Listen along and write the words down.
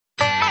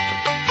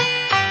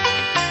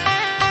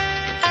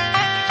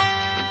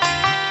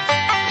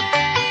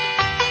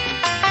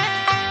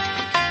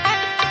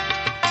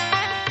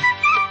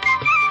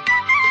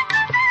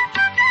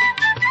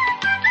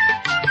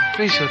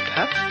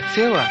श्रोता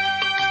सेवा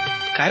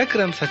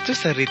कार्यक्रम सच्चो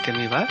सर्री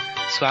तेमीवा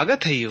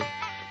स्वागत है यू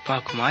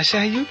पाकुम आशा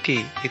है यू कि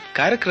इत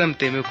कार्यक्रम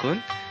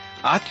तेमुकुन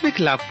आत्मिक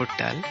लाभ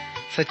पुट्टाल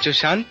सच्चो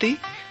शांति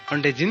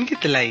उंडे जिंदगी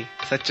तलाई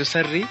सच्चो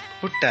सर्री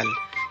पुट्टाल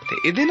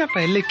ते इदिना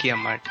पहले की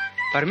अम्मट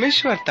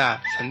परमेश्वर ता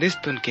संदेश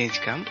तुन केंच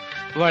कम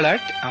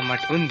वड़ट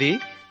अम्मट उन्दी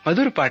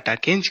मधुर पाटा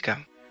केंच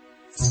कम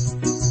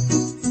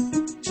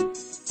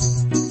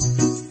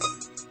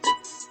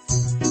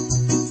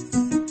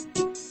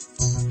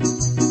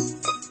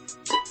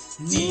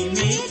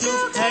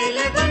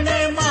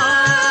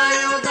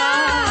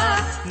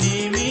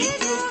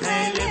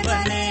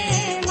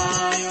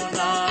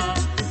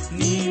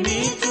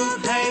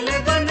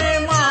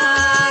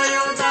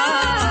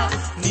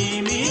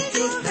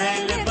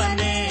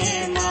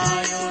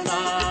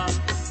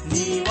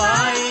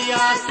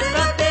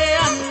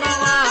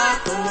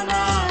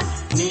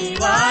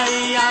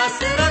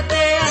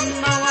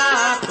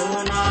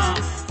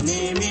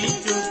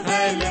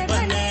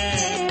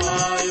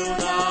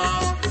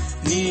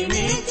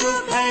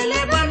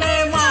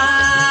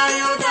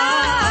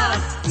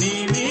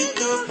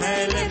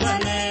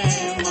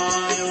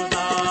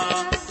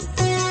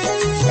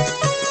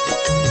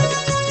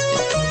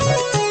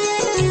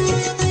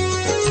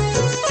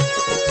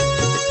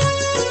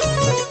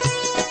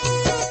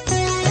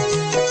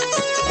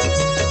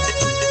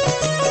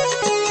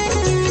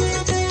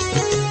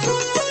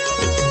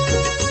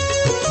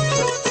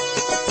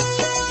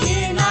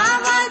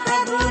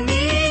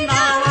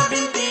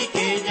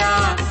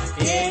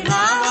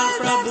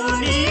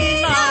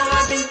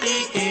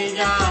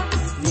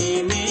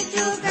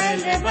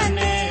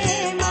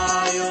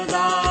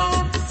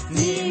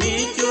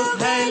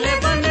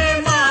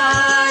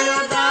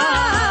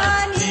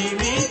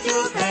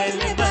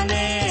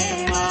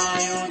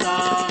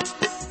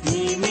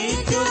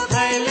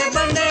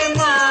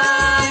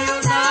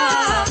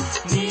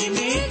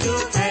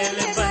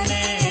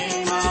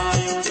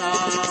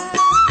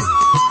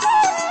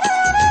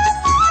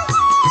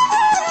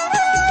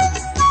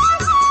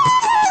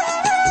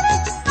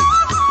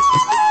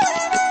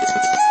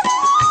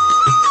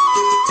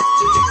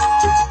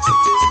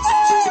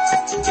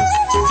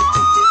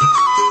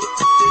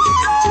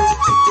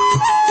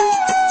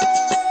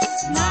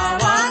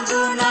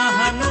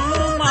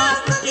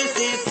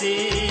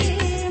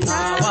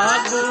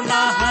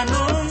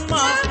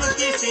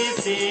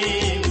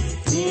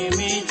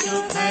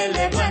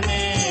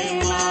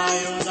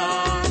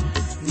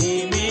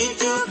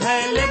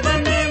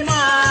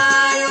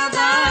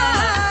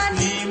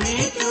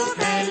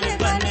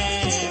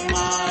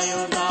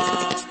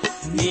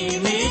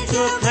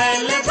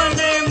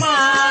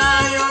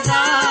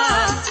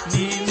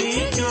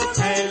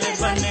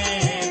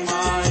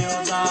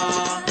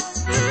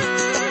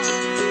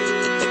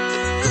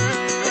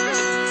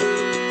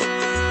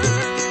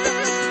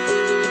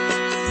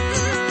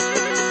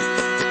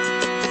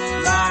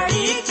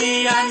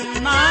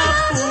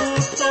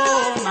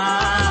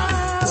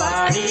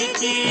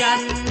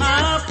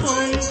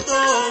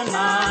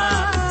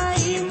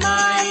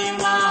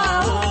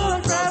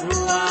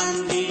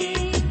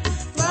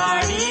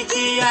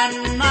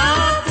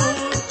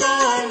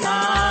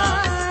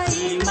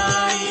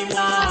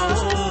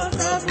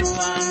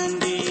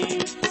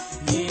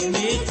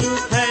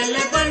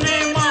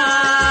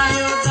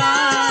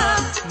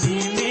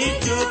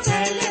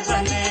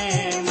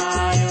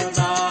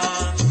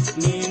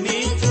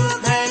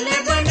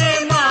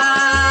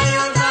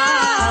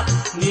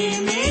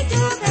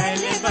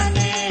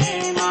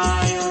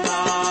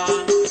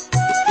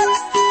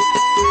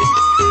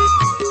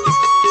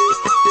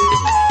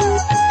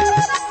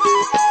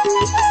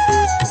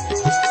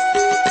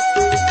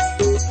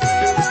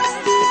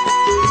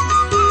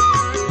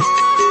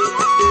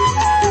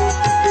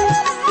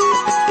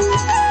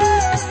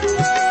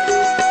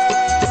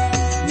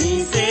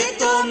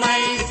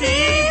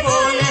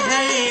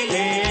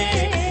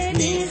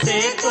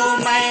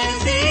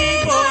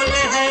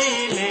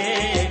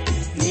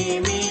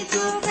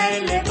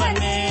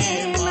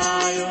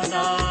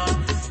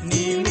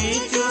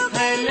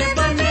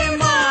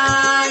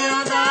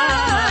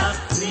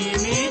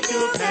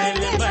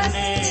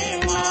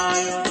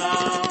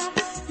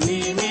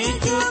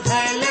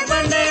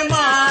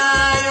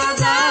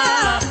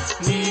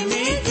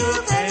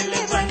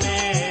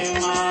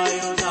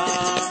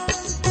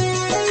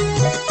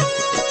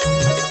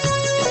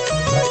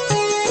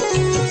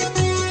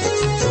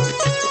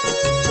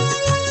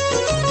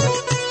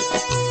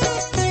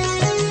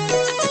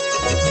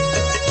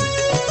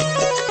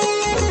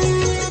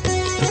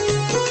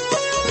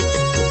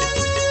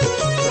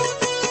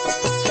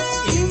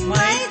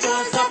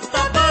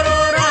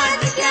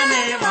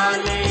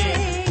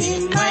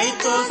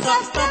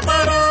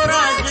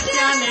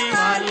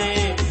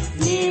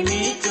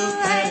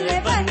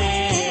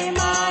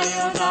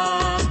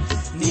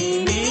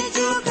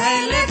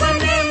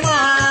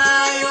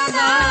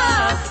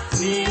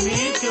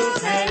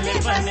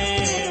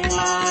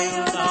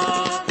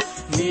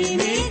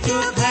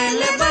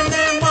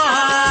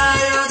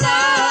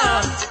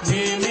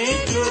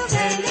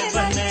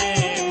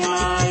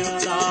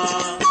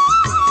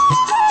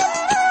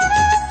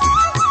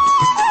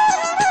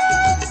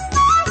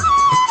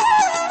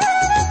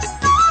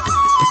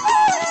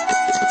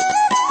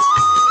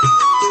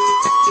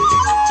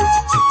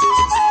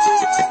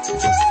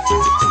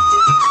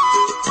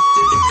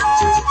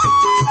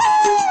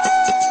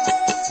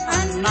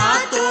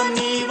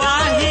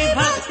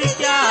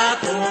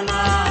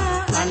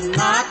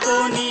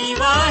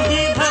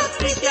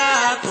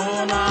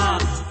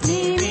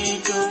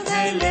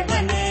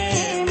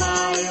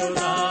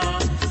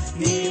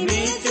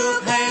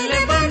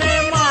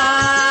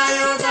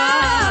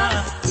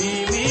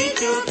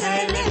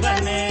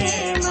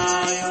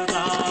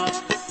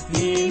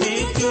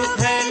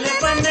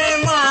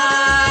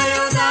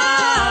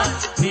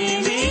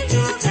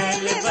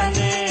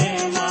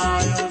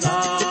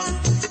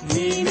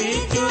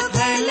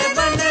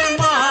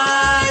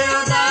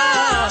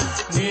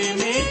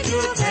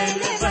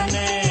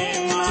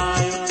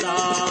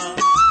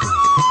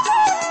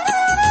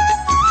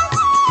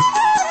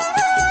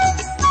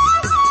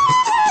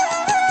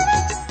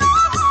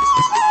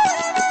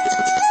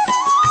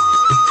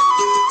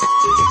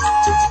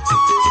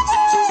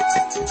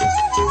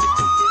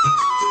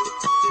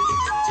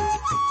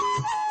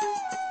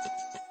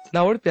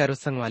प्यारो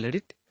संग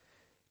वालेडित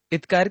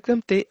इत कार्यक्रम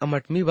ते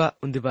अमट मीवा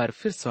उन्दी बार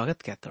फिर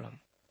स्वागत क्या तोड़म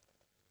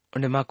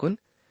उन्हें माकुन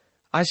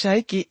आशा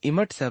है कि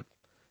इमट सब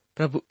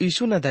प्रभु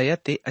यीशु न दया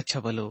ते अच्छा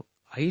बलो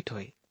हाइट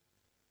होए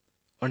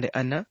उन्हें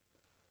अन्ना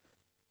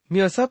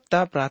मियो सब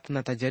ता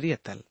प्रार्थना ता जरिया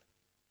तल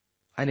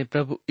अने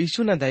प्रभु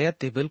यीशु न दया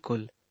ते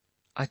बिल्कुल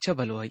अच्छा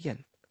बलो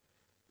आयन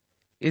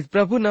इस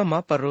प्रभु न मा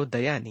परो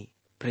दयानी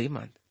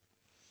प्रेमांद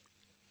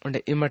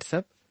उन्हें इमट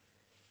सब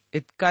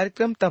इत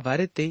कार्यक्रम ता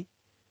बारे ते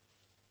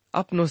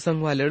अपनो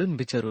संग वालेडुन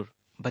बिचरूर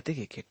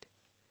बतेगे किट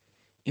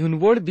इवन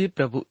वोड भी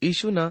प्रभु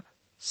यीशु ना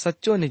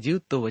सच्चो ने जीव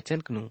तो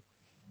वचन कनु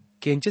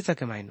केंचे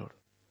सके मायनोड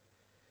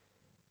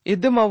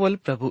इद्द मावल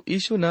प्रभु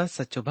यीशु ना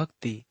सच्चो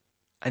भक्ति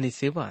अनि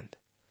सेवांत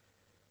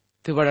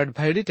ते वडड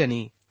भाईडिट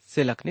अनि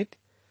सेलकनिट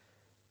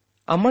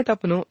अम्मट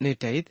अपनो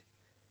नेटाइद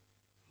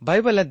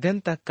बाइबल अध्ययन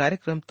तक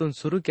कार्यक्रम तुन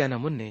शुरू किया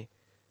न मुन्ने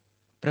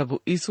प्रभु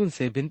यीशु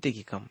से बिनती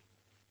की कम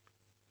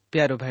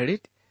प्यारो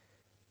भाईडिट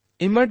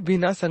इमट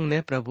बिना संग ने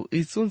प्रभु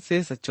यीशु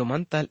से सच्चो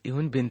मन तल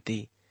इहुन बिनती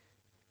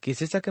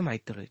किसे सके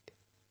माइतरोइट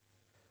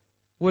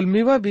वोल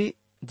मीवा भी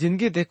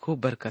जिंदगी देखो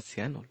बरकत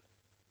सियानुल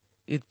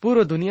इत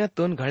पूरो दुनिया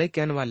तोन घड़े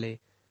क्यान वाले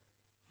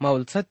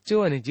माउल सच्चो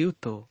अनि जीव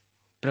तो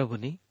प्रभु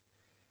नी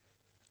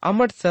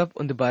अमट सब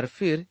उन बार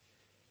फिर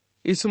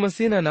यीशु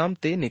मसीह ना नाम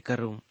ते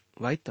निकरूम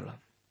वाइतोलम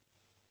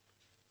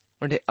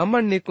उन्हें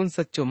अमर निकुन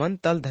सच्चो मन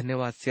तल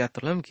धन्यवाद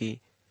सियातोलम की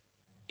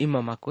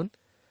इमा माकुन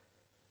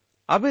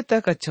अबे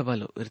तक अच्छा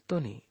भलो इरतो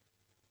नी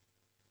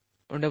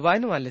उन्हें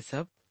वाइन वाले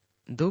सब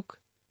दुख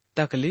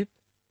तकलीफ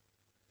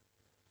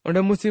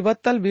उन्हें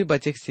मुसीबत तल भी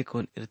बचे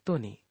सिकोन इरतो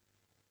नी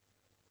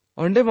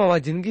उन्हें मावा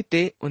जिंदगी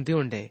ते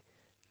उन्हें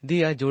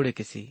दिया जोड़े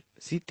किसी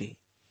सीती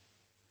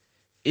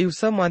इव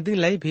सब मादी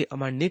लाई भी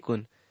अमर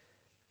निकुन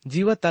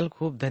जीवा तल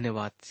खूब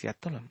धन्यवाद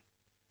सियातोलम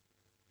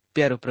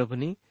प्यारो प्रभु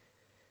नी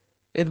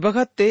इत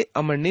बखत ते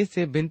अमरनी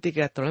से बिनती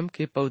के तोड़म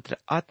के पवित्र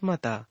आत्मा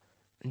ता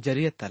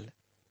जरिया तल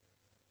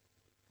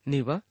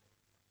नीवा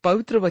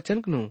पवित्र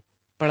वचन कनु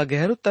पड़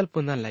गहरु तल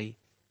पुना लाई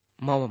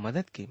मावा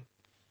मदद की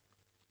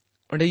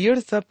उन्हें येड़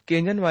सब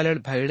केंजन वाले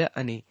भाईड़ा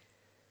अनि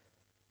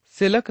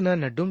सिलक न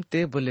नडुम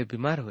ते बोले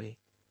बीमार हुए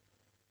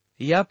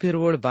या फिर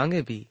वोड़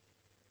बांगे भी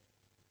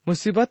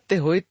मुसीबत ते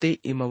होए ते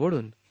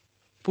इमवोड़ुन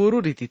पूरू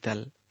रीति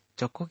तल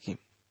चौको की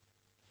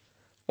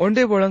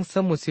ओंडे बोड़ंग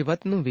सब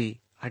मुसीबत नु भी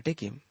हटे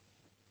की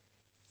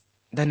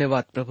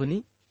धन्यवाद प्रभु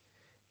नी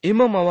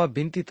इमा मावा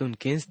बिनती तुन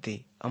केंसते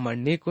अमर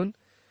नेकुन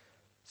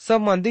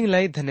सब मंदिंग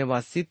लाई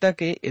धन्यवाद सीता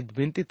के इत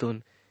बिनती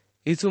तुन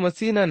यीशु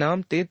मसीह ना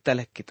नाम ते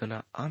तलक की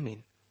तुना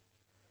आमीन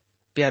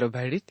प्यारो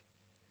भाईडित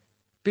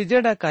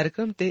पिजड़ा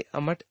कार्यक्रम ते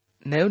अमट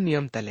नयो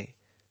नियम तले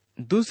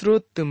दूसरो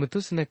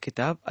तिमुथुस न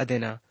किताब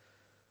अदेना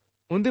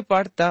उन्दी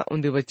पाठता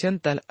उन्दी वचन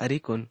तल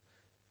अरिकुन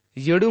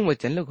येडू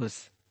वचन लगुस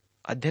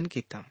अध्ययन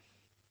कीता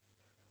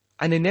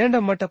अने नेंड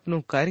अमट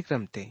अपनु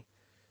कार्यक्रम ते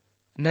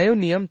नयो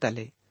नियम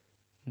तले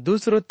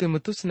दूसरो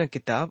तिमुथुस न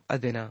किताब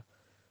अदेना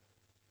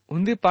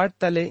उन्दी पाठ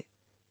तले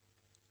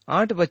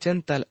 8 वचन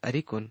तल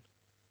अरिकुन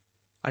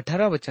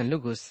 18 वचन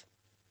लुगुस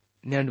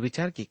न्यांड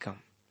विचार की कम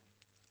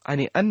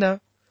अनि अन्ना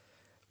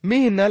मी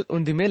हिन्नल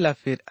उन्दी मेला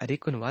फिर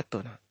अरिकुन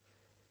वातो ना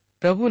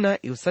प्रभु ना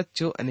इव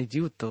सच्चो अनि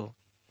जीव तो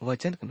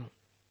वचन कनु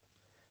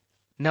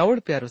नावड़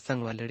प्यारो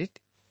संग वालडित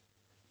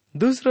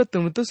दूसरो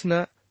तिमुथुस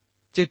न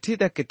चिट्ठी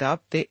ता किताब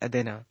ते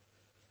अदेना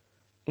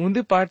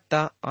उन्दी पाठ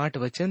ता 8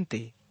 वचन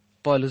ते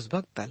पौलुस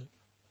भक्तल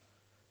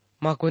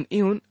माकुन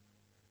इउन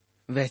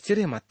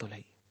वैचरे मातो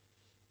लाई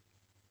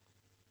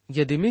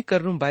यदि मी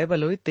करूं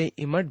बाइबल होई ते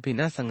इमट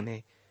बिना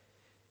संगने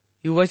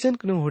यु वचन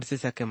कनु हुडसे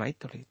सके माई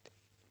तोलित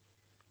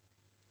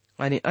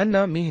आणि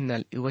अन्ना मी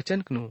हिन्नल यु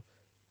वचन कनु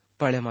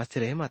पळे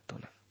मासिरे मातो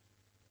ना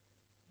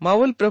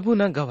मावल प्रभु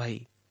ना गवाही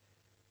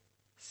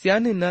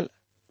स्यान हिन्नल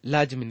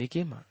लाजमिनी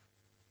केमा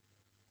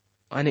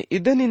आणि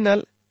इदन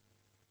हिन्नल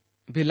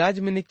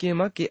भिलाजमिनी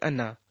केमा की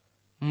अन्ना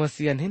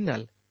मसीयन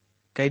हिन्नल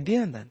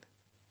कैदियांदन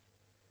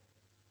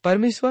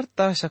परमेश्वर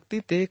ता शक्ति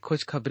ते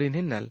खुश खबरी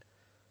हिन्नल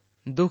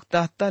दुख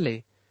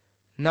ताले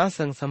ना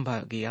संग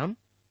संभागियाम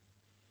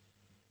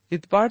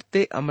इतपाट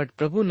ते अमट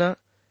प्रभु ना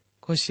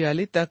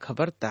खुशियाली ता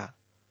खबरता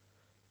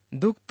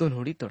दुख तो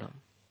नोड़ी तोड़म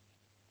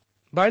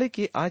बाड़ी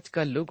की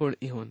आजकल लोगोड़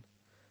इहोन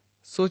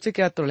सोचे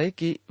क्या तोड़े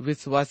की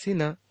विश्वासी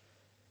ना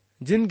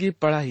जिंदगी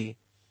पढ़ाई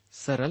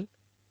सरल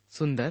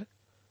सुंदर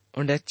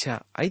और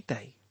अच्छा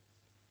आईताई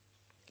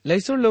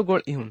लैसोड़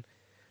लोगोड़ इहोन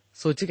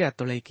सोचे क्या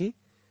तोड़े की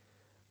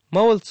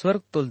मौल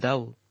स्वर्ग तुल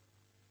दाऊ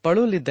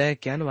पड़ो लिदाय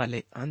क्यान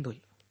वाले आंदुल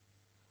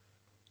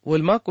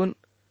वोलमा कुन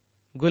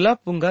गुलाब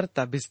पुंगर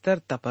ता बिस्तर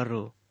ता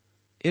पर्रो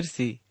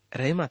इर्सी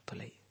रहमा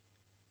तुलई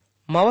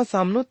मावा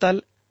सामनो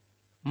तल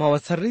मावा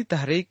सर्री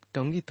तहरीक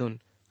टोंगी तुन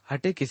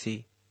हटे किसी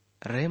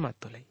रहमा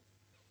तुलई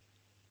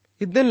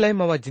इदन लय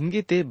मावा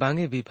जिंदगी ते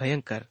बांगे भी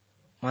भयंकर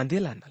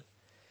मांदिला नल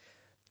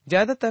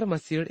ज्यादातर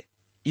मसीड़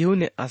यू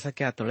ने आशा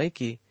क्या तोड़े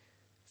की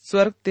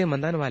स्वर्ग ते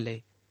मंदान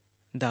वाले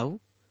दाऊ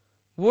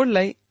वोड़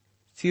लाई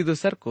सीधो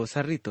सर को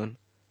सर्री तुन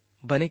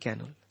बने क्या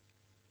नुल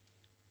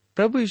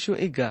प्रभु यीशु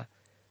इग्गा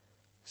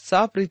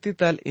साफ रीति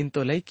तल इन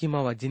तो लई की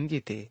मावा जिंदगी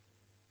ते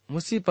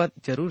मुसीबत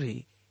जरूर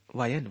ही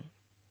वायनु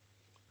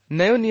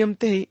नयो नियम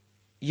ते ही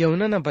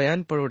यमुना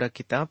बयान पड़ोड़ा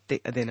किताब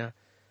ते अदेना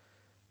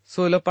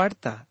 16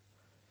 पाठता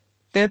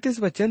 33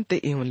 वचन ते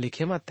इवन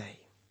लिखे माता है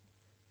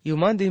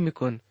युमांदी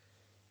मिकुन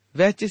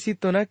वैचिसी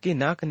तो ना कि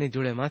नाक ने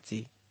जुड़े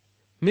माची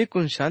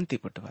मिकुन शांति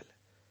पटवल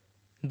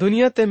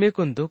दुनिया ते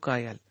मिकुन दुख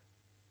आयल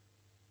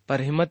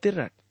पर हिम्मत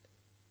रट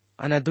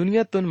अना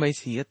दुनिया तुन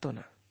मैसी ये तो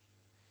ना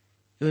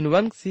युन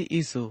वंग सी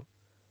ईसु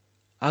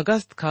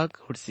अगस्त खाक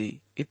हुडसी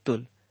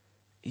इत्तुल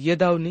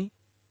यदावनी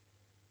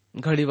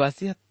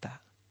घड़ीवासी हत्ता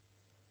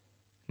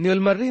निवल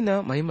मर्री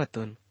ना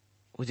महिमतुन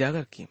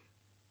उजागर कीम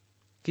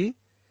कि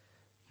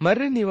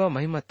मर्रे निवा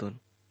महिमतुन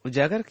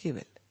उजागर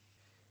कीवेल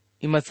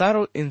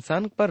इमसारो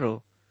इंसान पर रो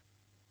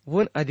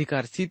वोन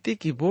अधिकार सीती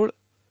की बोड़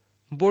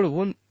बोड़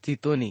वोन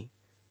चीतोनी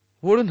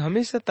वोड़न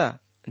हमेशा ता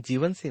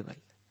जीवन सेवल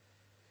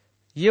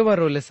ये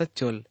वरोले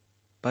सच्चोल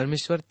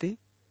परमेश्वर ती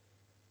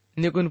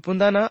निकुन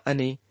पुंदाना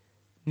अनि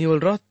निवल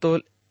रोह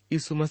तोल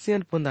यीशु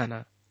मसीहन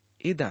पुंदाना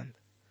ईदान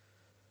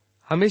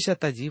हमेशा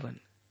ता जीवन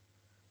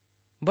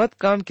बद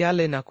काम क्या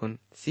ले नाकुन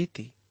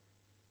सीती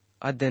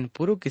अध्ययन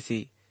पुरु किसी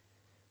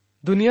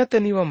दुनिया ते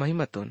निवा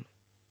महिमतुन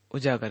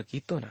उजागर की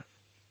तो ना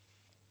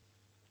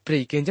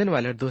प्रिय केंजन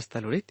वाले दोस्त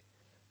लुड़ित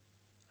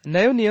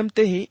नयो नियम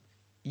ते ही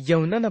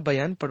यमुना न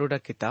बयान पड़ोड़ा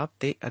किताब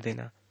ते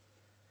अदेना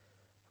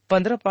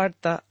 15 पाठ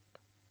ता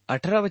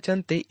 18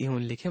 वचन ते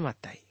इहुन लिखे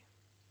माता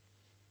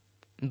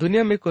है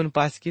दुनिया में कुन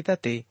पास कीता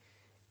ते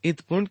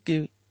इत पुण्य की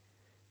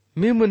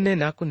मी मुन्ने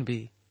नाकुन भी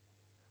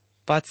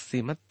पाच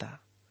सीमत्ता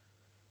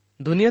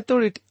दुनिया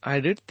तोड़ित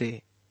आइडिट ते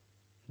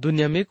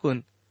दुनिया में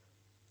कुन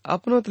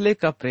अपनोत ले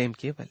का प्रेम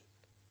केवल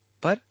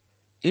पर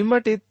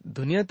इमटित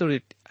दुनिया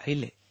तोड़ित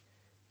आइले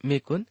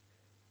मेकुन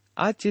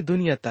आची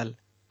दुनिया तल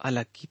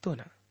अलग की तो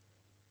ना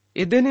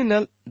इदेनी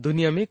नल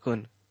दुनिया में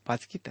कुन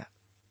पाच कीता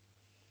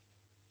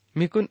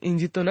मिकुन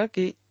इंजी तो ना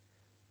कि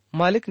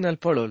मालिक नल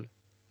पड़ोल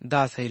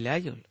दास है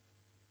लायोल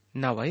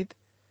नावाइद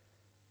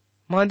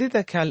मांदी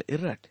ता ख्याल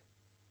इर्रट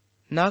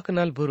नाक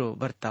नल बुरो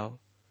बर्ताव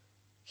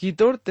की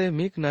तोड़ते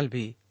मीक नल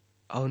भी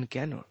अउन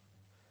क्या नोड़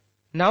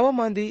नावा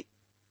मांदी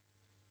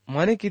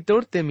माने की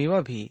तोड़ते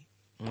मीवा भी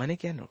माने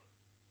क्या नोड़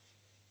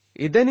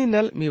इदनी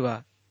नल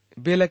मीवा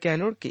बेला क्या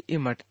नोड़ की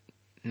इमट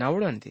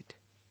नावड़ अंदित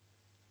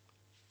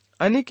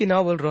अनि की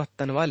नावल रोह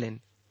तनवालेन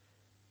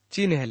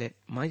चीन हेले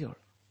मायोड़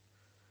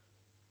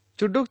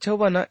चुड्डुक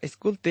छवा ना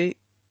स्कूल ते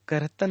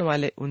करहत्तन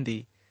वाले उन्दी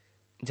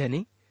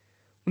जनी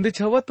उन्दी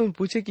छवा तुम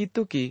पूछे की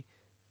तो कि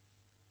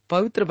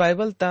पवित्र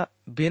बाइबल ता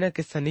बेना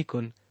के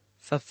सनिकुन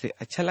सबसे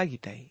अच्छा लगी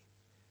ताई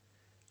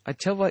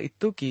अच्छा वह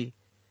इत्तु की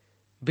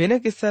बेना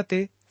किस्सा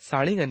ते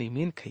साड़ी गनी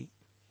मीन खई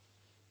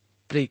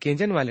प्रिय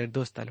केंजन वाले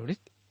दोस्ता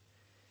लुड़ित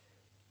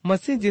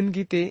मसीह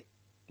जिंदगी ते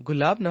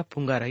गुलाब ना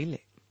पुंगा रही ले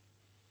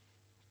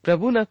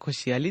प्रभु ना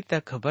खुशियाली ता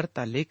खबर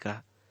ता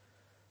लेका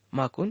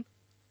माकुन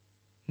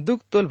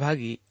दुख तोल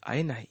भागी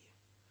आए नाही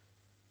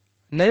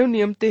नयो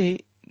नियम ते ही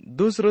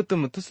दूसरो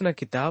तुम तुसना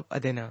किताब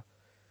अदेना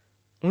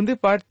उन्दे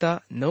पाठ ता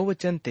 9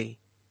 वचन ते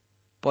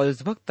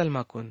पौलुस भक्त तल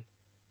माकुन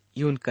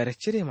यून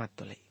करश्चर्य मात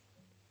तोले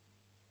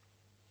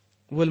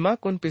वुल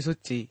माकुन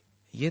पिसुच्ची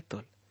ये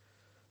तोल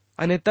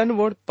अने तन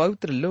वोड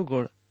पवित्र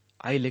लोगोड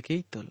आइले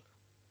के तोल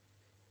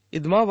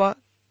इदमावा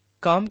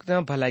काम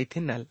ना भलाई थे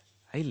नल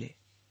आइले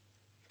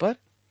पर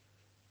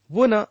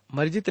वो ना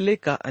मर्जित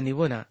लेका अनि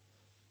वो ना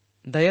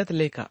दयात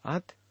लेका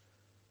आत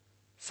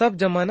सब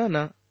जमाना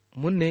ना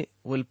मुन्ने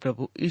वोल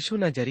प्रभु यीशु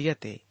ना जरिया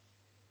ते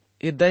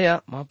ये दया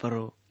मां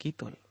परो की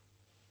तोल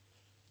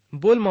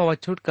बोल मावा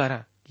छुटकारा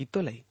की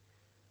तो लई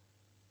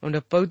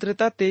उन्हें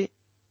पवित्रता ते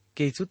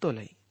केसु तो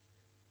लई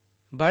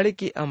बाड़ी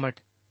की अमट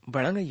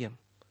बड़ंगयम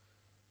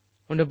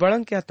उन्हें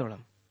बड़ंग क्या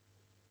तोड़म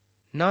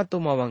ना तो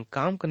मावंग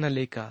काम करना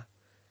लेका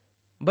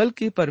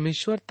बल्कि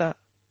परमेश्वरता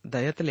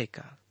दयत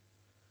लेका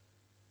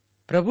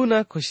प्रभु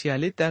ना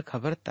खुशियालीता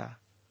खबरता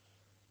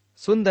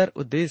सुंदर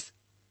उद्देश्य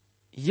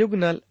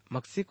युगनल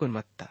मक्सी कुन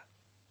मत्ता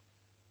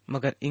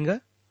मगर इंगा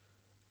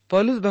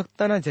पौलुस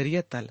भक्ता ना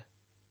जरिया तल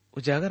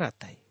उजागर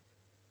आता है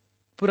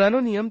पुरानो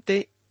नियम ते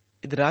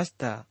इद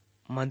रास्ता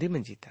मांदी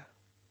मंजीता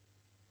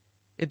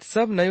इत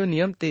सब नयो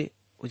नियम ते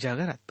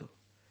उजागर आतो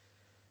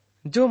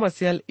जो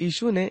मसीहल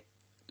यीशु ने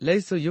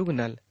लईसो युग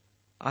नल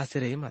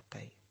आश्रय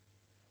माताई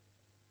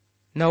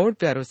नाउड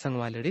प्यारो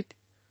संगवालड़ित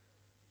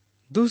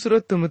दूसरो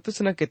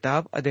तुमतुस न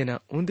किताब अदेना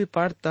ऊंदी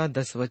पाड़ता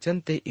 10 वचन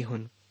ते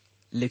इहुन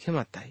लिखे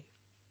माताई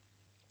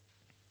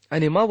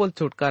अनिमा बोल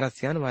छुटकारा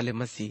सियान वाले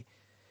मसीह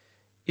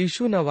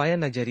यीशु न वाया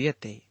नजरिया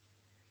ते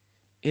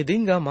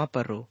इदिंगा मा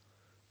परो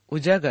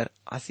उजागर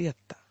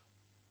आसियत्ता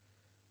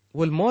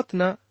वोल मौत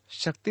न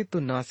शक्ति तु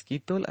नास की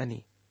तोल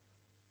अनि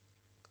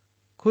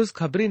खुश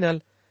खबरी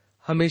नल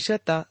हमेशा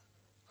ता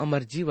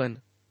अमर जीवन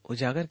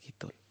उजागर की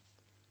तोल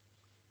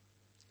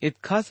इत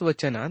खास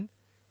वचनान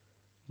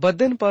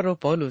बदन परो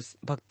पौलुस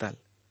भक्तल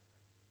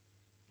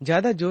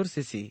ज्यादा जोर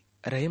से सी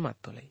रहे मात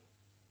तोले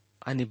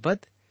अनि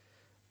बद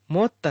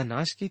मौत ता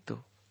नाश की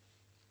तो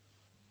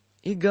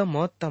इगा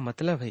मौत ता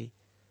मतलब है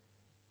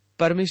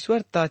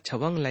परमेश्वर ता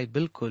छवंग लाई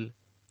बिल्कुल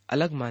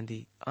अलग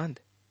मांदी आंद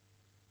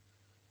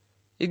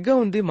इग्गा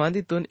उन्दी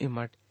मांदी तुन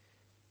इमट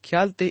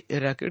ख्याल ते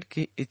इराकिड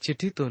की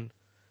चिठ्ठीतून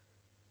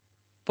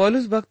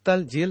पौलुस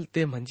भक्ताल जेल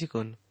ते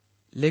मंजिकोन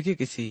लेके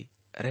किसी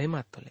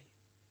रहमात तो लई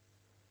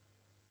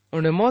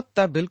उन्हें मौत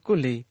ता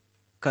बिल्कुल ही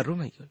करू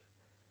मयूल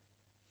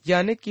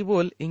यानी कि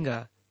बोल इंगा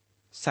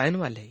साइन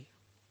वाले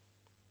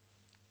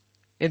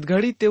इत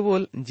घड़ी ते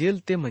बोल जेल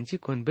ते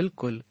मंजिकोन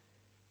बिल्कुल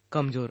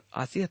कमजोर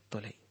आसियत तो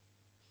लई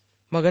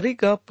मगर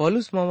इका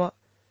पौलुस मावा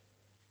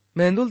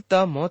मेहंदुल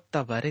ता मौत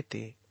ता बारे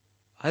ते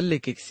हल्ले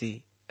किसी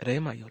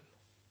रहमायुल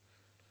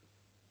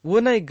वो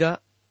ना इगा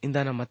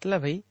इंदाना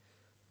मतलब है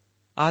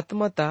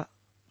आत्मा ता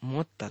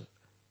मौत तल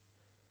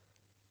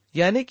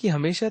यानी कि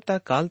हमेशा ता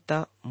काल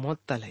ता मौत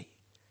तल है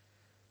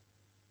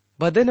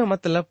बदे न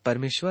मतलब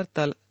परमेश्वर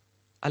तल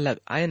अलग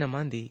आय न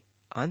मांदी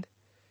आंध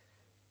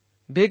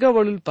बेगा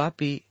वड़ुल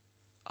पापी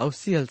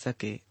अवसी हल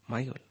सके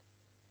मायुल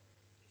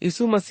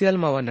यीशु मसीहल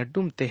मावा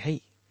नड्डुम ते है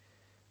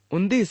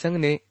उन्दी संग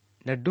ने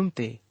नड्डुम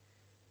ते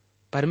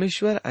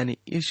परमेश्वर अनि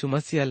यीशु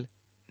मसीहल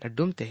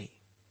नड्डुम ते है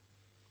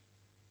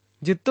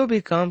जितो भी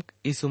काम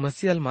यीशु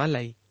मसीहल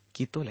मालाई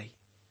की तो लाई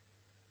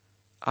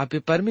आप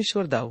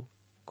परमेश्वर दाऊ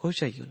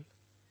खोशायुल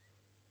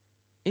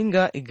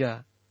इंगा इगा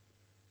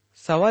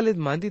सवालिद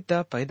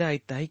मांदिता पैदा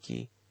आईता है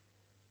कि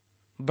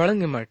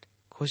बड़ंगे मठ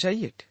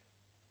खोशाइट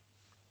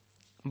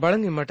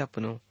बड़ंगे मठ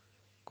अपनो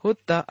खुद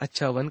ता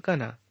अच्छा वनका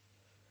ना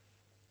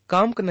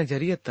काम का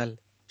नजरिया तल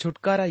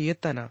छुटकारा ये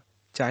तना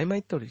चाय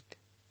माई तोड़ित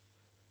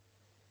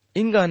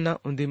इंगा ना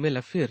उन्दी में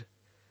लफिर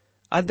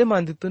आधे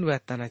मांदितुन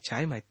वैताना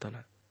चाय माई तो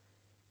ना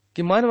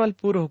कि मानवाल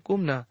पूरा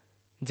हुकुम ना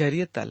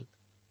जरिए तल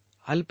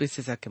हल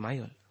पिसे सा के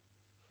मायोल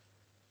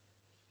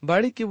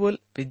बाड़ी की बोल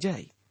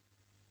पिज्जाई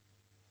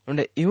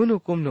उन्हें इहुन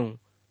हुकुम नु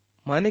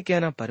माने क्या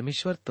ना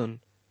परमेश्वर तुन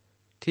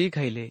ठीक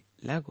है ले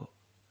लागो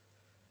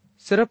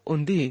सिर्फ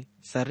उन्दी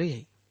सर्री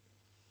है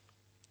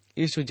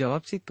यीशु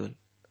जवाब सी तुल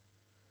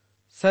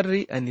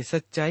सर्री अनि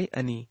सच्चाई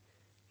अनि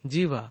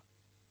जीवा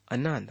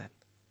अन्ना अंदन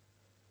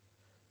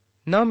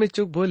ना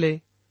मिचुक बोले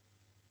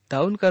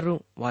दाउन करूं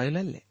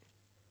वायुलल्ले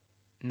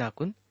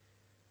नाकुन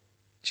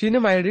चीने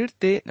माइडिट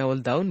ते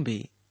नवल दाउन भी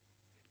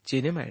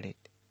चीने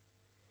माइडिट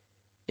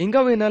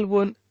इंगा वेनाल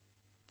वोन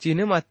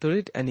चीने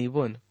मातोड़िट अनि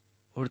वोन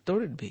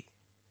उड़तोड़िट भी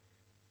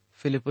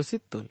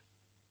फिलिपुसित तुल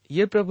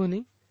ये प्रभु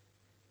नी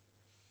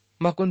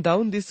मकुन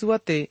दाउन दिसुआ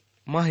ते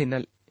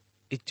माहिनल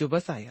इच्चु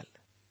बस आयल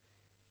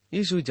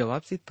यीशु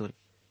जवाब सी तुल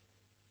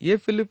ये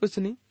फिलिपुस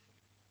नी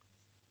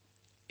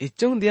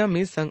इच्चुंग दिया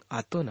मी संग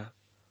आतो ना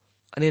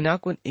अनि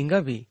नाकुन इंगा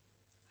भी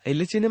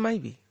ऐले चीने माई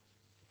भी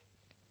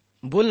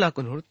बोल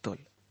नाकुन हुड़तोल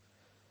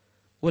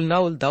उल ना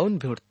उल दाउन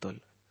भी हुड़तोल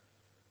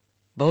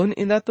बहुन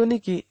इंदा तो नी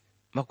की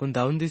मकुन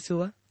दाउन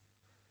दिसुआ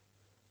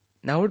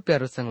नाउड़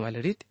प्यारो संग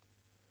वाले रीत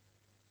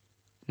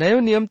नयो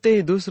नियम ते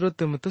ही दूसरो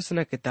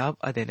तुमतुसना किताब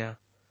अदेना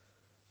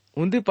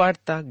उन्दी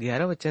पाठता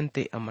 11 वचन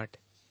ते अमट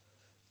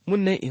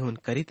मुन्ने इहुन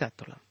करीता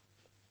तोला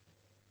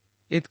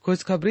इत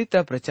खुशखबरी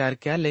ता प्रचार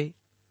क्या ले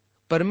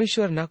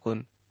परमेश्वर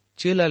नाकुन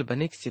चीलाल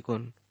बनेक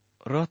सिकुन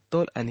रोह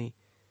तोल अनि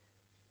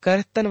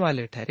करतन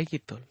वाले ठहरे की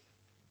तोल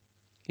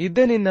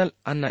इदन इनल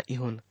अन्ना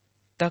इहुन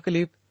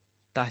तकलीफ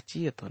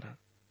ताचियत होना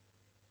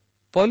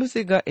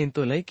पौलुसिगा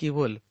इंतो लई की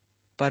बोल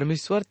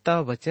परमेश्वर ता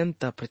वचन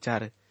ता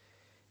प्रचार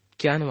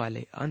क्यान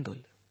वाले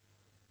आंदोल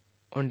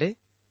ओंडे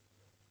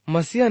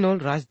मसीहानोल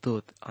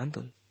राजदूत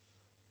आंदोल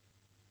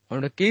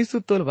ओंडे केसु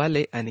तोल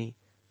वाले अनि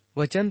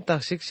वचन ता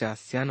शिक्षा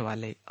स्यान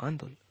वाले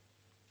आंदोल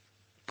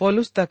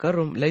पौलुस ता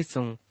करुम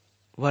लईसों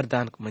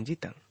वरदान को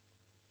मंजीता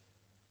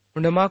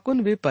ओंडे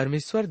माकुन भी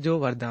परमेश्वर जो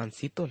वरदान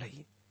सीतो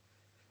लई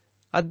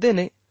अद्दे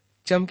ने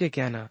चमके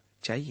क्या ना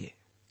चाहिए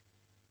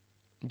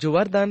जो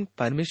वरदान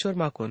परमेश्वर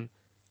माकुन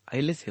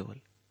आइले सेवल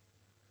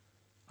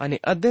अनि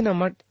अद्दे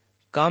नमट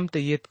काम ते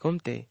येत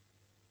कोमते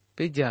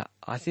पिज्जा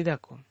आसिदा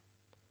कोम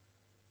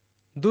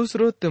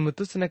दूसरो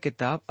तिमुतुस न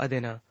किताब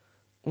अदेना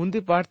उन्दी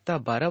पाठता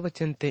 12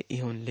 वचन ते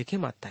इहुन लिखे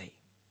माताई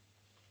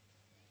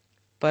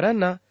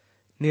परन्ना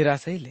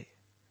निराशई ले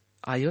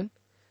आयोन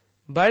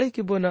बाड़ी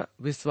की बोना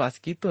विश्वास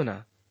की तो ना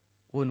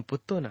उन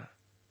पुत्तो ना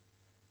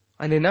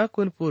अनि ना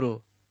कुन पूरो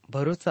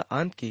भरोसा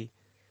आंत की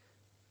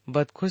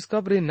बद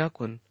खुशखबरी ना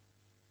कुन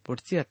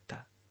पुटसी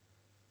अत्ता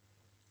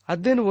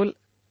अद्देन वोल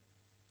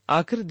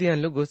आखिर दियान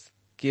लुगुस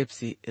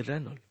केपसी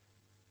इर्रनोल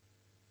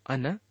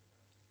अन्ना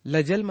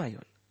लजल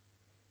मायोन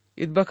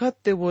इत बखत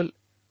ते वोल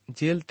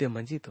जेल ते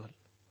मंजी तोल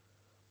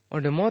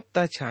और मौत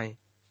ता छाए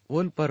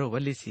वोल परो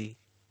वली सी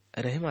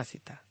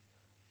रहमासीता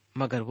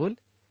मगर वोल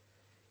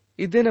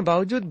इदे न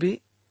बावजूद भी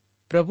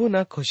प्रभु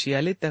ना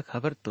खुशियाली तक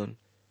खबर तुन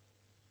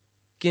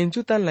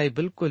केंचु तान लाई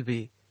बिल्कुल भी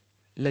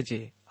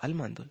लजे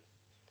अलमांदुल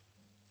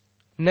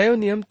नयो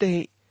नियम ते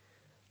ही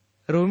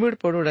रोमिड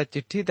पड़ोड़ा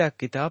चिट्ठी ता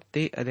किताब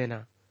ते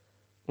अदेना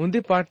उन्दी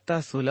पाठता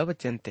 16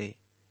 वचन ते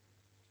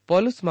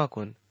पौलुस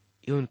माकुन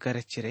यून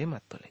करे चिरे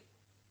मत्तोले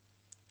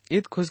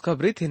इत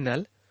खुशखबरी थी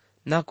नल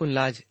नाकुन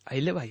लाज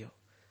आइले भाइयो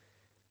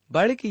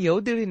बाड़ी की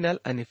यहूदी नल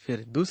अनि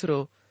फिर दूसरो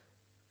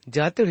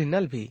जातिड़ी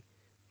नल भी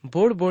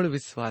बोड़ बोड़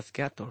विश्वास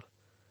क्या तोड़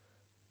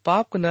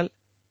पाप नल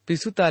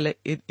पिसुताले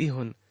इत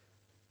इहुन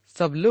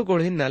सब लोग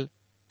ओढ़ी नल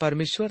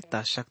परमेश्वर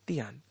ता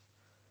शक्तियान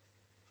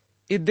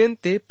इदेन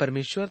ते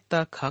परमेश्वर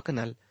ता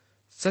खाकनल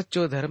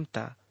सच्चो धर्म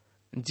ता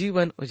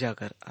जीवन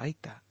उजागर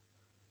आईता।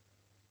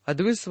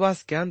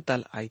 अधविश्वास ज्ञान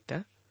तल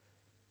आईता।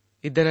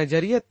 इदन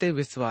जरिया ते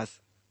विश्वास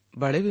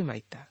बड़े भी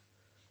माईता।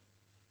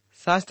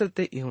 शास्त्र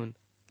ते इहुन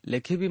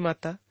लेखे भी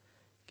माता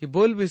कि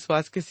बोल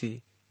विश्वास किसी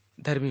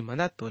धर्मी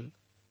मना तोल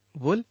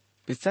बोल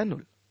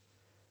पिसानुल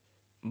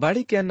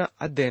बाड़ी के अन्ना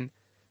अध्ययन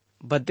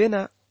बद्दे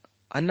ना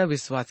अन्ना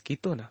विश्वास की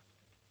तो ना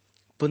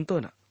पुनतो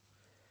ना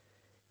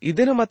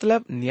इदेन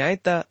मतलब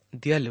न्यायता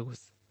दिया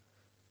लोगुस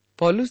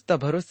पौलुस ता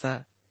भरोसा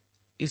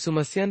यीशु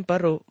मसीहन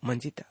पर रो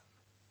मंजिता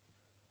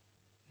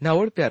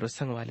नावड़ प्यारो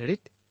संग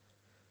वालेडित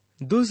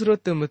दूसरो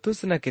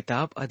तिमुथुस ना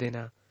किताब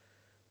अदेना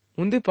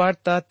उन्दी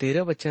पाठता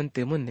 13 वचन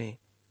ते मुन्ने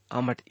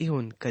आमट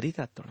इहुन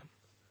करीता तोड़म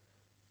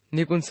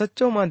निकुन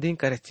सच्चो मांदी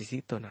करचिसी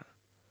तो ना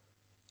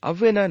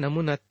अव्वे ना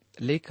नमुना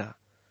लेका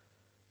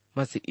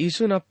मसी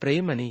यीशु ना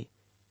प्रेमनी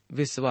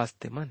विश्वास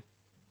ते मन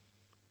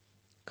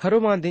खरो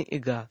मांदी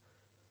इगा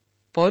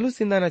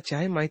पौलुस इंदा ना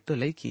चाहे माई तो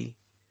लई की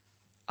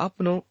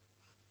अपनो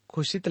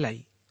खुशित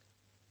लाई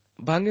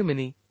भांगे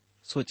मिनी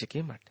सोचे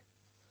के मट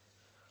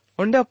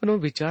उंडे अपनो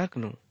विचार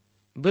कनु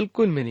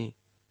बिल्कुल मिनी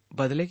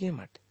बदले के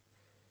मट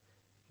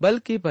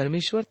बल्कि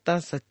परमेश्वर ता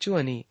सच्चू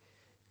अनि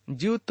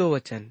जीव तो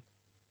वचन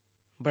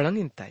बड़ंग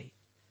इंताई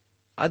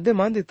अद्दे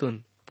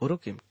मांदितुन पुरो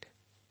किमट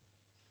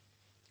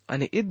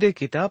अनि इद्दे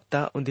किताब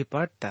ता उन्दी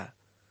पाठता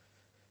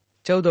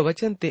 14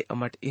 वचन ते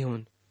अमट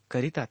इहुन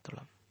करिता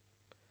तुलम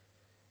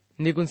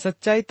निगुन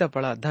सच्चाई ता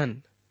पड़ा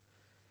धन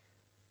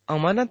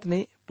अमानत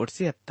ने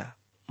पुटसी अत्ता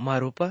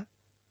मारूपा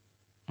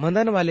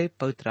मंदन वाले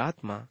पवित्र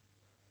आत्मा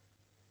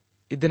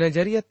इद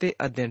नजरिया ते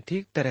अध्ययन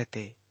ठीक तरह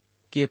ते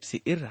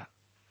केपसी इर्रा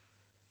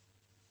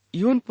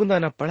यून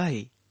पुंदाना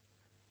पढ़ाई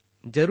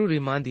जरूरी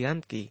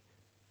मांदियांत की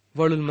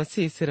वड़ुल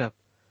मसीह सिर्फ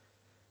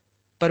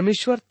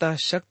परमेश्वर ता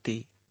शक्ति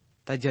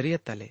ता जरिया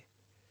तले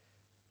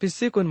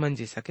पिस्से कुन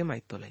मंजी सके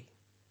माई तो लई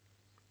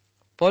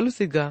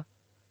पौलुसिगा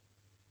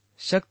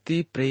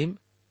शक्ति प्रेम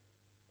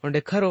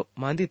उंडे खरो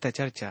मांदी ता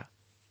चर्चा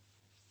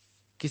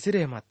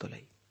किसिरे मात तो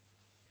लई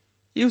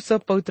यू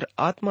सब पवित्र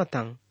आत्मा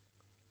तंग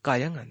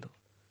कायंग आंदो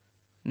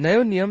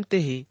नयो नियम ते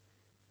ही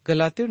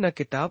गलातियों ना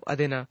किताब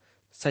अदेना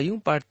सयूं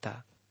पाठता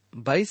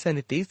 22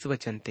 आणि 23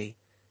 वचन ते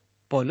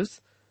पौलुस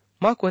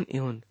माकोन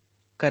इहुन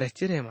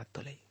करच्ची रहमत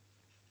तो लई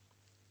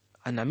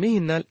अनमी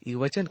हिन्नल ई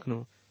वचन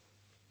कनु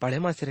पढ़े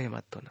मासे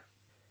रहमत तो ना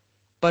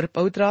पर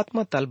पवित्र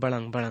आत्मा तल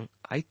बड़ंग बड़ंग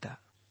आईता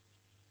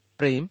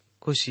प्रेम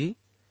खुशी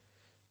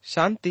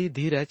शांति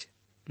धीरज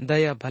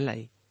दया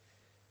भलाई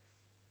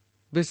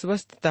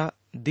विश्वस्तता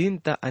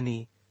दीनता अनि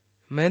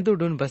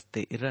मेंदुडुन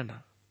बसते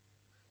इरना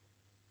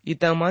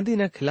इता मांदी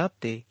न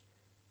खिलाफते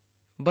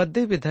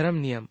बद्दे भी धर्म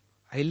नियम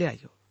आइले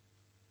आयो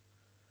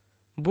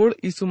बोड़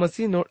यीशु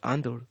मसीह नोड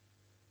आंदोड़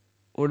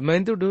ओड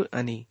मेंदुडु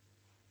अनि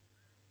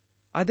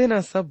अदेना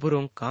सब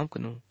बुरों काम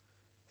कनु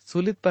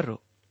सुलित पर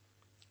रो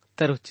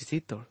तरुचिसी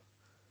तोड़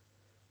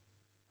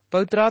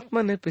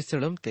पवित्रात्मा ने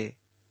पिसड़म ते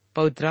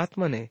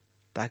पवित्रात्मा ने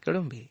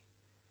ताकड़म भी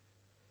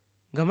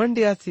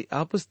घमंडियासी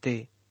आपुस्ते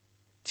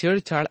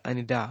छेड़छाड़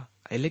अनि डा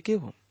आइले के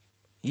वो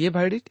ये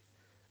भाईडिट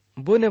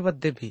बोने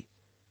बद्दे भी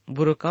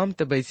बुरो काम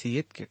ते बैसी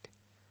येत किट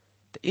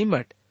ते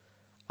इमट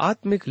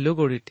आत्मिक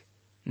लोगोडिट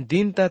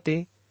दीनता ते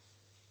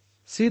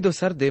सीधो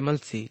सर दे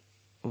मलसी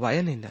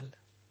वायन हिंदल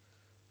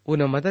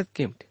उन मदद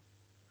किमट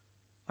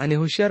आणि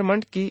हुशियार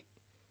मंड की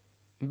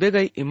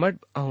बेगई इमट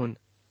अहुन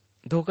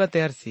धोखा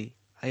तयार सी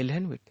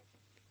आइलहन विट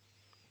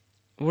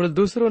वोड़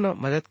दूसरो न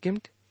मदद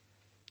किमट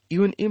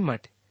यून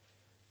इमट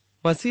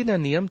मसीह न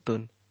नियम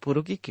तुन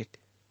पुरो की किट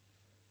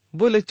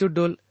बोले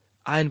चुडोल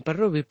आयन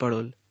पर्रो भी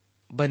पड़ोल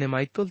बने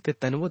माइतोल ते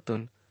तनवो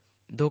तुन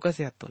धोखा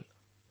से आतोल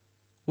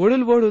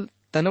वोड़ुल वोड़ुल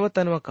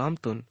तनवा काम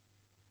तुन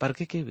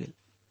परके के विल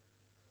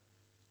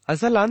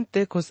असल आंत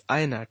ते खुश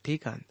आयना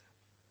ठीक आंद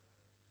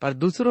पर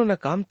दूसरो न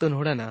काम तुन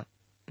होड़ना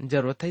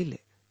जरूरत ही ले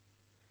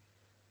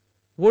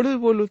वोड़ुल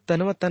वोड़ुल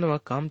तनवा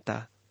काम ता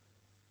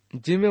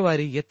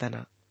जिम्मेवारी ये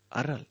तना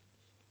अरल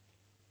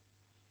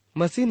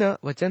मसीना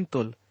वचन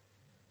तोल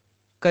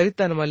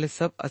करितन वाले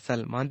सब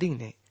असल मांदिंग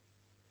ने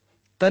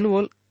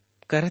तनवोल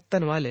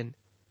करतन वालेन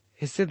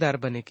हिस्सेदार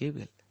बने के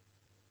विल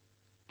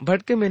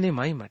भटके मैंने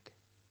माई मट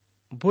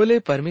बोले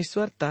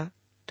परमेश्वर ता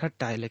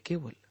ठट्टाए लके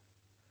बोल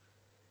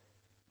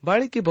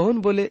बाड़ी के बहुन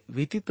बोले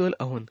वीती तोल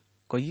अहुन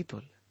कोई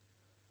तोल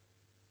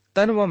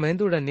तन व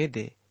मेंदुड़ा ने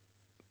दे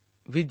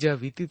विज्जा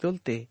वीती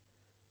तोलते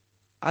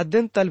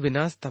अद्यन तल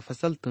विनाश ता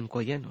फसल तुन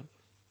को यनुल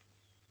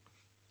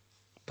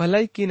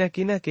भलाई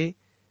कीना के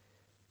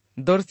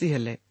दौरसी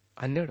हले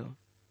अन्यड़ो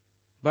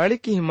बाड़ी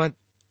की हिम्मत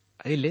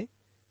आइले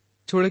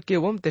छोड़ के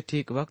वोम ते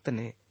ठीक वक्त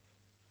ने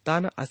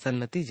ताना असल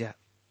नतीजा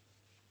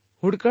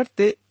हुड़कट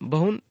ते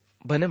बहुन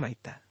बने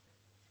माईता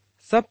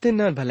सब ते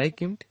न भलाई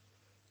किमट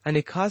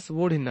आणि खास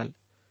वोड हिनल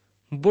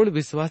बोड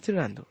विश्वासी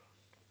रांदो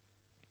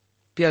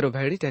प्यारो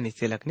भाईडी त्यानी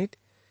सेलकनिट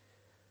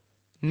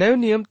नयो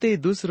नियम ते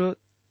दूसरो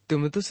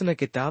तिमुथुस न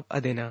किताब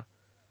अदेना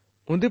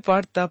उन्दी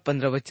पाठता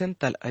 15 वचन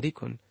तल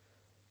अरिकुन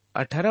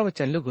 18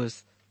 वचन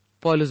लुगुस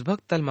पौलुस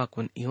भक्त तल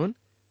माकुन इहुन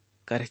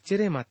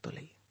करचिरे मातो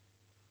लई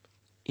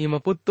ಈ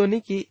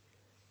ಮಪುತ್ತೋನಿಕಿ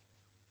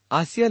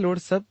ಆಸಿಯಾ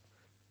ಲೋಡ್ ಸಬ್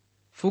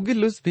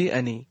फुगिलुस भी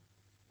अनि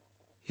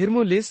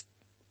हिरमुलिस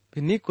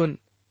भी निकुन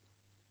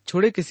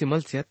छोड़े किसी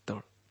मल से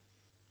तोड़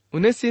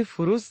उन्हें से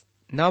फुरुस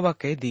नावा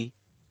कैदी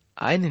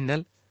आय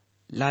निन्नल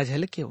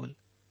लाजहल के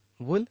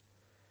बोल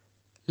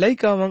लई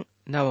कावंग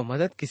नावा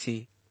मदद किसी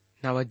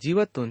नावा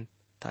जीवतुन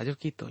ताजो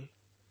की तोल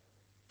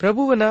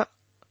प्रभु वना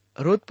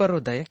रोद पर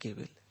दया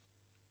केविल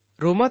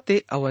रोमा ते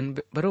अवन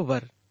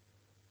बरोबर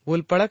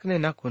बोल पड़क ने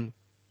नाकुन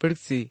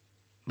पिड़सी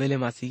बेले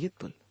मासी ये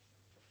तुल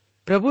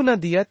प्रभु ना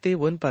दिया ते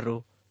वन पर रो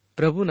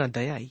प्रभु ना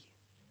दया आई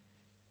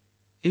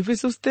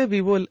इफिसुस्ते भी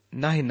बोल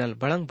ना ही नल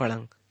बड़ंग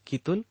बड़ंग की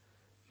तुल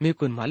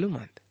मेकुन मालूम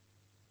आंद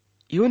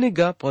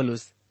योनिगा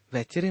पौलुस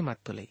वैचरे मात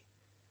तुलई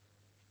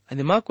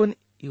अनिमाकुन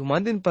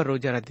युमादिन पर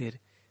रोजारा देर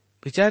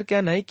विचार क्या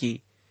नहीं कि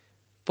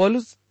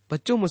पौलुस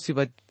बच्चों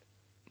मुसीबत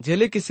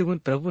जेले किसी गुन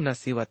प्रभु ना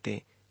सेवाते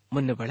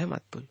मुन्ने बड़े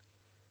मात तुल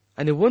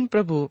अनि वोन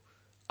प्रभु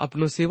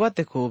अपनो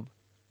सेवाते खूब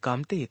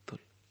कामते ये तुल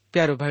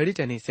प्यारो भाईडी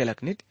चनी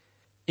सेलकनिट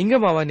इंगा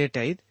मावा ने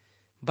टाइद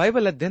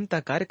बाइबल अध्ययनता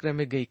कार्यक्रम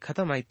में गई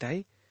खत्म आई ताई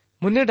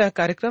मुन्नेडा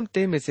कार्यक्रम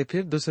ते में से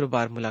फिर दूसरो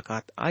बार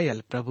मुलाकात आयल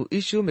प्रभु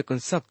यीशु में कुन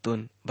सब तुन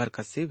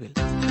बरकत से विल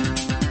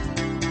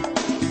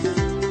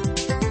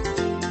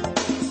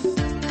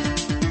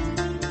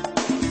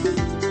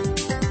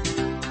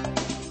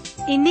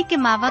इन्ने के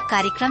मावा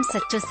कार्यक्रम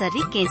सच्चो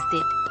सर्री केस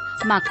दे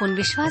माकुन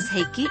विश्वास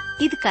है कि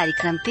ईद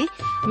कार्यक्रम ते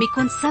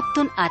मिकुन सब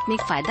तुन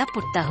आत्मिक फायदा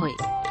पुटता होए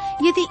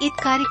यदि ईद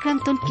कार्यक्रम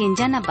तुन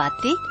केंजा न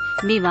बाते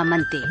मीवा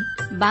मनते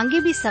बांगे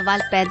भी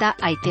सवाल पैदा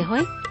आते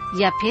होए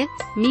या फिर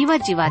मीवा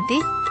जीवाते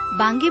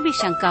बांगे भी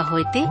शंका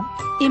होते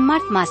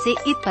इम्मत माँ से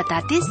ईद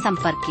पताते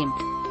संपर्क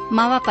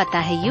मावा पता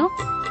है यो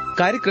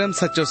कार्यक्रम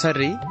सच्चो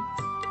सर्री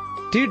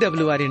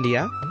TWR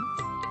India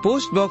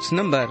post box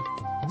number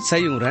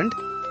सयूरंड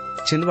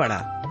छिंदवाड़ा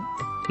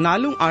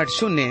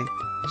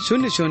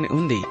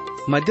 480000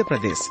 मध्य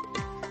प्रदेश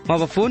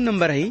मावा फोन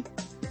नंबर है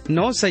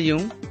 9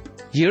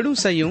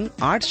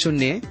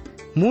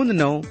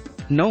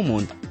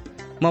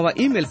 मावा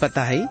ईमेल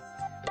पता है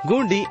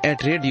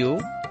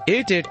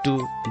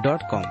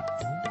gondi@radio882.com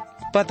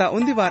पता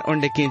उन्दी बार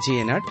ओंडे केंची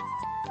नट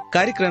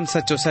कार्यक्रम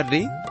सच्चो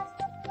सर्री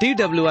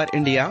TWR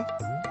India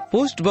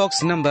post box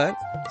number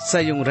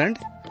सयूरंड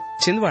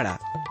छिंदवाड़ा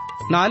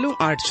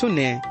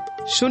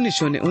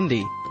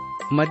 480000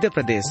 मध्य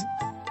प्रदेश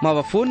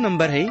मावा फोन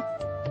नंबर है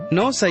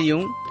 9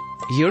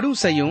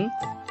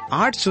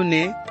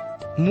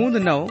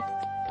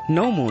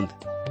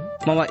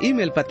 मावा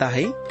ईमेल पता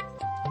है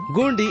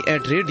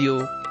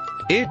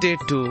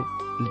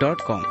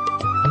gondi@radio882.com